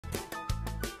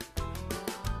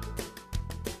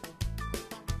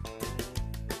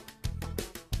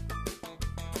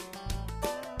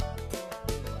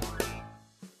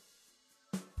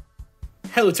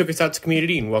Hello Tokusatsu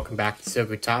community and welcome back to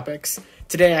Toku Topics.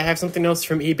 Today I have something else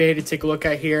from eBay to take a look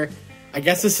at here. I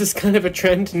guess this is kind of a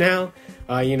trend now.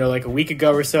 Like a week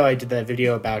ago or so I did that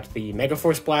video about the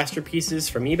Megaforce Blaster pieces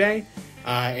from eBay.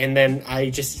 And then I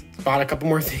just bought a couple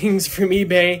more things from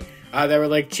eBay that were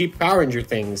like cheap Power Ranger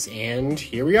things. And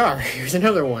here we are. Here's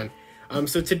another one.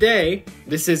 So today,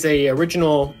 this is a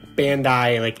original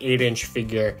Bandai like 8-inch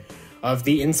figure of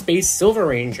the In Space Silver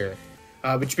Ranger.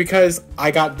 Which because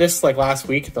I got this like last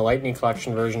week, the Lightning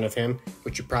Collection version of him,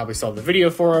 which you probably saw the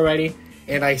video for already.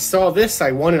 And I saw this,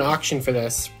 I won an auction for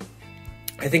this.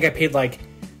 I think I paid like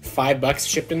 $5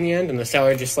 shipped in the end, and the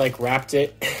seller just like wrapped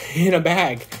it in a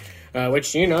bag.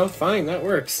 Which, you know, fine, that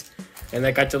works. And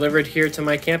that got delivered here to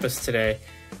my campus today.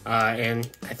 And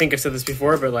I think I've said this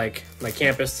before, but like my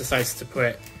campus decides to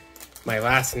put my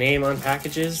last name on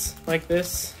packages like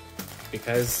this.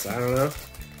 Because, I don't know.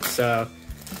 So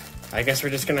I guess we're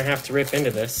just gonna have to rip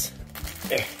into this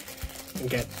and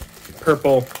get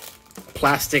purple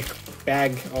plastic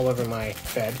bag all over my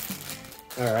bed.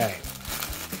 All right.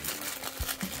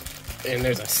 And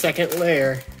there's a second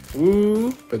layer.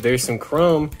 Ooh, but there's some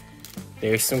chrome.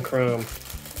 There's some chrome.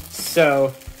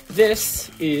 So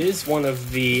this is one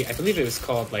of the, I believe it was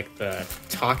called like the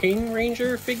Talking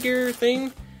Ranger figure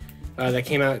thing that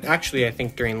came out actually, I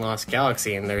think during Lost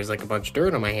Galaxy, and there's like a bunch of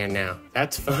dirt on my hand now.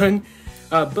 That's fun.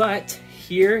 But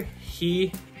here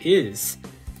he is,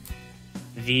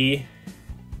 the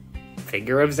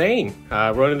figure of Zane,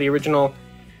 one of the original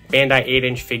Bandai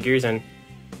 8-inch figures, and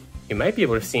you might be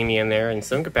able to see me in there in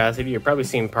some capacity. You're probably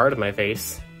seeing part of my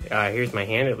face. Here's my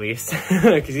hand at least,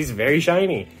 because he's very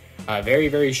shiny. Very,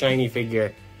 very shiny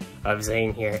figure of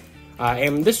Zane here.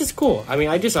 And this is cool. I mean,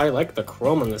 I like the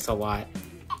chrome on this a lot.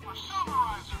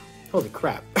 Holy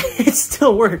crap, it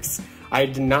still works. I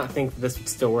did not think this would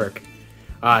still work.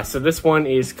 So this one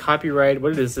is copyrighted,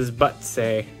 what does this butt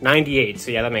say? 98,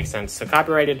 so yeah, that makes sense. So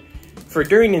copyrighted for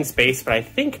during In Space, but I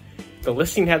think the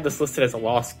listing had this listed as a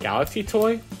Lost Galaxy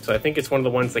toy, so I think it's one of the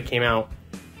ones that came out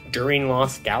during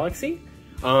Lost Galaxy.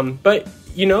 But,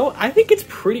 you know, I think it's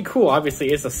pretty cool.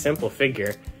 Obviously, it's a simple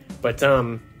figure, but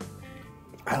I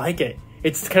like it.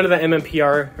 It's kind of the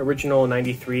MMPR original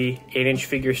 93 8-inch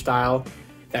figure style,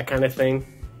 that kind of thing.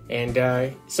 And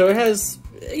so it has,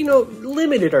 you know,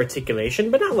 limited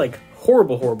articulation, but not like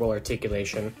horrible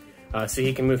articulation. So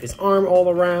he can move his arm all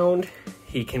around,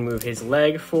 he can move his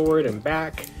leg forward and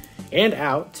back and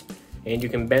out, and you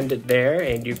can bend it there,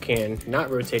 and you can not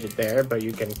rotate it there, but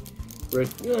you can, I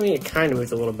mean, it kind of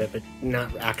moves a little bit, but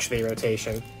not actually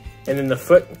rotation. And then the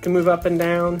foot can move up and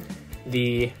down,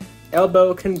 the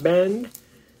elbow can bend,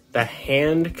 the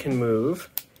hand can move,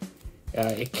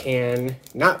 it can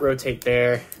not rotate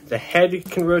there. The head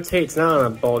can rotate. It's not on a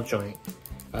ball joint,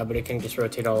 but it can just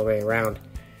rotate all the way around.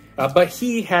 But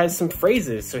he has some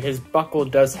phrases, so his buckle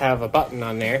does have a button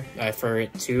on there for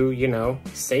it to, you know,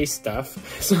 say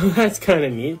stuff. So that's kind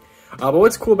of neat. But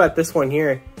what's cool about this one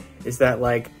here is that,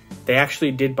 like, they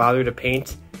actually did bother to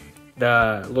paint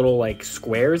the little, like,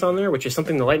 squares on there, which is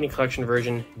something the Lightning Collection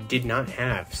version did not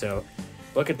have. So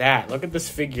look at that. Look at this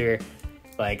figure,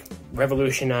 like,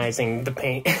 revolutionizing the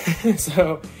paint.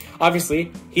 So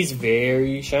obviously he's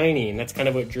very shiny, and that's kind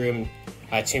of what drew him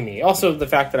to me. Also the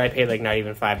fact that I paid like not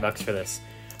even $5 for this,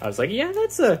 I was like, yeah,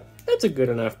 that's a good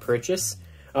enough purchase.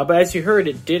 But as you heard,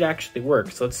 it did actually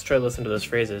work. So let's try to listen to those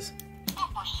phrases. Super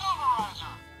Silverizer!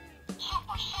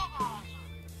 Super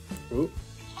Silverizer! Ooh.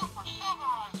 Super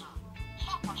Silverizer!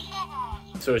 Super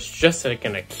Silverizer! So it's just like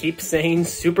gonna keep saying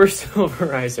Super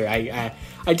Silverizer.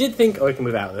 I did think, oh, I can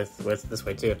move out this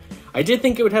way too. I did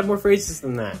think it would have more phrases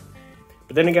than that.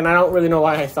 But then again, I don't really know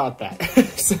why I thought that.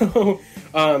 So,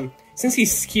 since he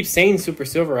keeps saying Super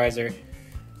Silverizer,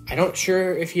 I'm not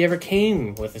sure if he ever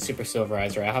came with a Super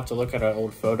Silverizer. I'll have to look at an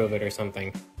old photo of it or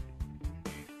something.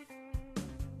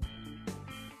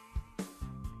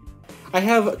 I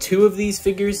have two of these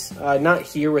figures, not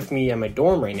here with me in my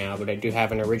dorm right now, but I do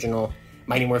have an original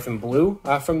Mighty Morphin Blue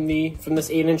from this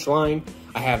 8-inch line.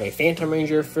 I have a Phantom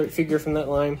Ranger figure from that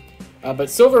line. But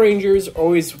Silver Ranger's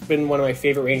always been one of my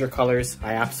favorite Ranger colors.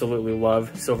 I absolutely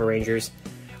love Silver Rangers.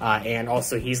 And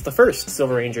also, he's the first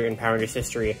Silver Ranger in Power Rangers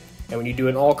history. And when you do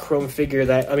an all-chrome figure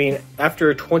that, I mean,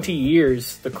 after 20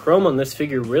 years, the chrome on this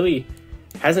figure really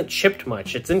hasn't chipped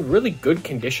much. It's in really good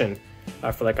condition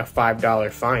for like a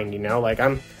 $5 find, you know? Like,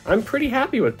 I'm pretty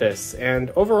happy with this. And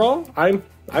overall, I'm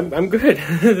good.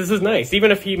 This is nice.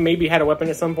 Even if he maybe had a weapon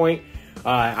at some point,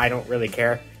 I don't really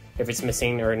care if it's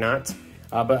missing or not.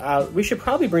 But we should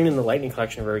probably bring in the Lightning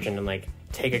Collection version and like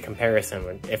take a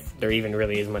comparison if there even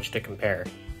really is much to compare.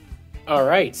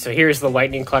 Alright, so here's the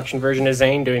Lightning Collection version of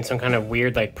Zane doing some kind of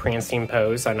weird, like, prancing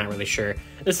pose. I'm not really sure.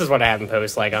 This is what I have him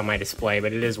post, like, on my display,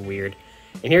 but it is weird.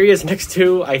 And here he is next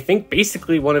to, I think,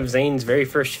 basically one of Zane's very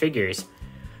first figures.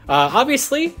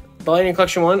 Obviously, the Lightning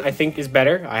Collection one, I think, is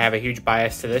better. I have a huge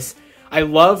bias to this. I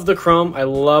love the chrome. I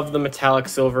love the metallic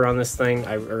silver on this thing.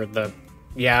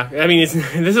 Yeah, I mean,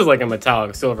 this is like a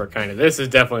metallic silver, kind of. This is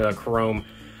definitely a chrome,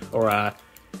 or,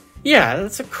 yeah,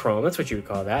 that's a chrome. That's what you would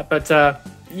call that. But,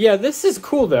 yeah, this is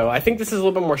cool, though. I think this is a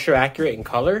little bit more show accurate in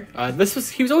color.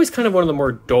 He was always kind of one of the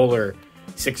more duller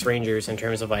Six Rangers in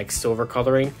terms of, like, silver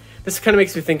coloring. This kind of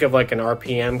makes me think of, like, an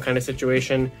RPM kind of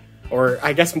situation, or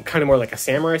I guess kind of more like a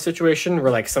samurai situation,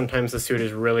 where, like, sometimes the suit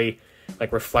is really,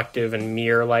 like, reflective and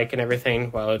mirror-like and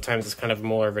everything, while at times it's kind of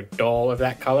more of a dull of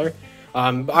that color.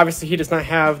 Obviously, he does not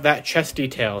have that chest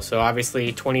detail, so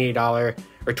obviously $28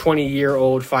 or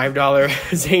 20-year-old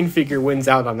 $5 Zane figure wins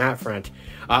out on that front.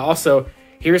 Also,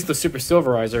 here's the Super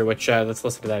Silverizer, which, let's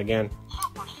listen to that again.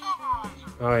 Super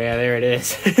Silverizer. Oh yeah, there it is.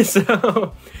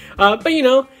 So, but you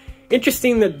know,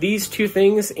 interesting that these two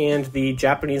things and the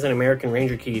Japanese and American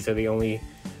Ranger keys are the only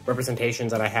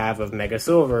representations that I have of Mega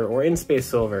Silver or In Space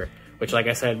Silver, which, like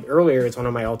I said earlier, is one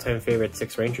of my all-time favorite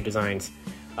Six Ranger designs,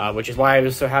 which is why I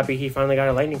was so happy he finally got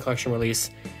a Lightning Collection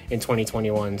release in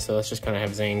 2021. So let's just kind of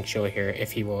have Zane chill here,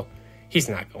 if he will. He's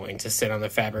not going to sit on the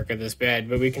fabric of this bed,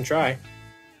 but we can try.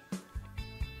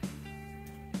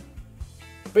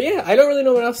 But yeah, I don't really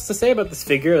know what else to say about this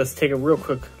figure. Let's take a real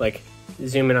quick, like,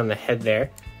 zoom in on the head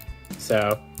there.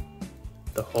 So,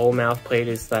 the whole mouth plate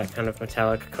is that kind of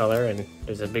metallic color, and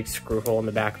there's a big screw hole in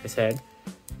the back of his head.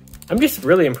 I'm just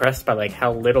really impressed by, like,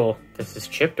 how little this has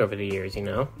chipped over the years, you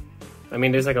know? I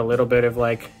mean, there's, like, a little bit of,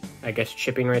 like, I guess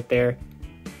chipping right there,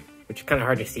 which is kind of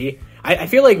hard to see. I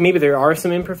feel like maybe there are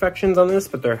some imperfections on this,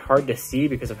 but they're hard to see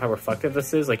because of how reflective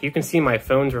this is. Like, you can see my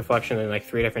phone's reflection in, like,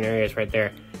 3 different areas right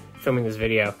there, filming this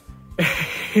video.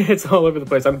 It's all over the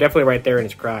place. I'm definitely right there in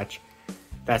his crotch.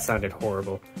 That sounded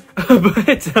horrible.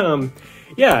 But,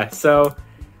 yeah, so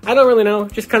I don't really know.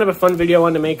 Just kind of a fun video I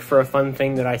wanted to make for a fun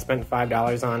thing that I spent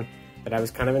 $5 on, that I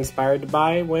was kind of inspired to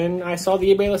buy when I saw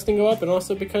the eBay listing go up, and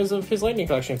also because of his Lightning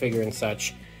Collection figure and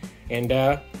such.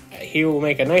 And he will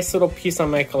make a nice little piece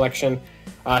on my collection.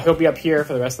 He'll be up here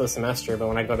for the rest of the semester, but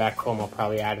when I go back home, I'll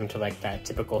probably add him to, like, that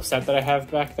typical set that I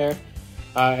have back there.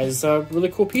 As a really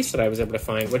cool piece that I was able to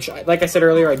find, which, like I said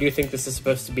earlier, I do think this is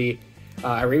supposed to be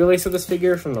a re-release of this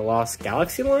figure from the Lost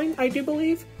Galaxy line, I do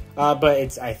believe. But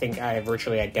it's, I think,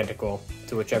 virtually identical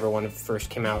to whichever one first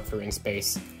came out through In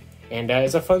Space. And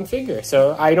it's a fun figure,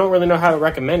 so I don't really know how to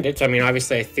recommend it. I mean,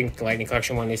 obviously, I think the Lightning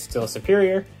Collection one is still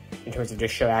superior in terms of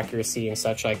just show accuracy and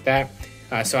such like that.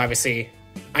 So obviously,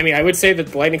 I mean, I would say that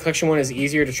the Lightning Collection one is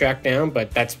easier to track down,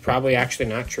 but that's probably actually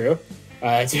not true.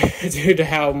 Due to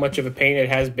how much of a pain it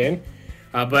has been.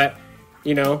 But,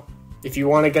 you know, if you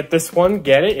want to get this one,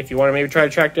 get it. If you want to maybe try to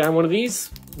track down one of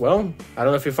these, well, I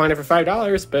don't know if you'll find it for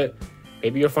 $5, but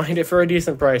maybe you'll find it for a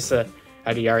decent price at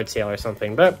a yard sale or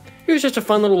something. But it was just a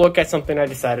fun little look at something I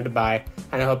decided to buy,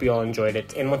 and I hope you all enjoyed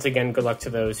it. And once again, good luck to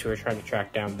those who are trying to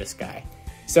track down this guy.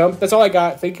 So that's all I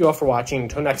got. Thank you all for watching.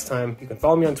 Until next time, you can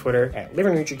follow me on Twitter at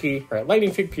LivingRangerKey or at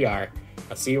LightningFigPR.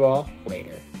 I'll see you all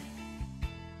later.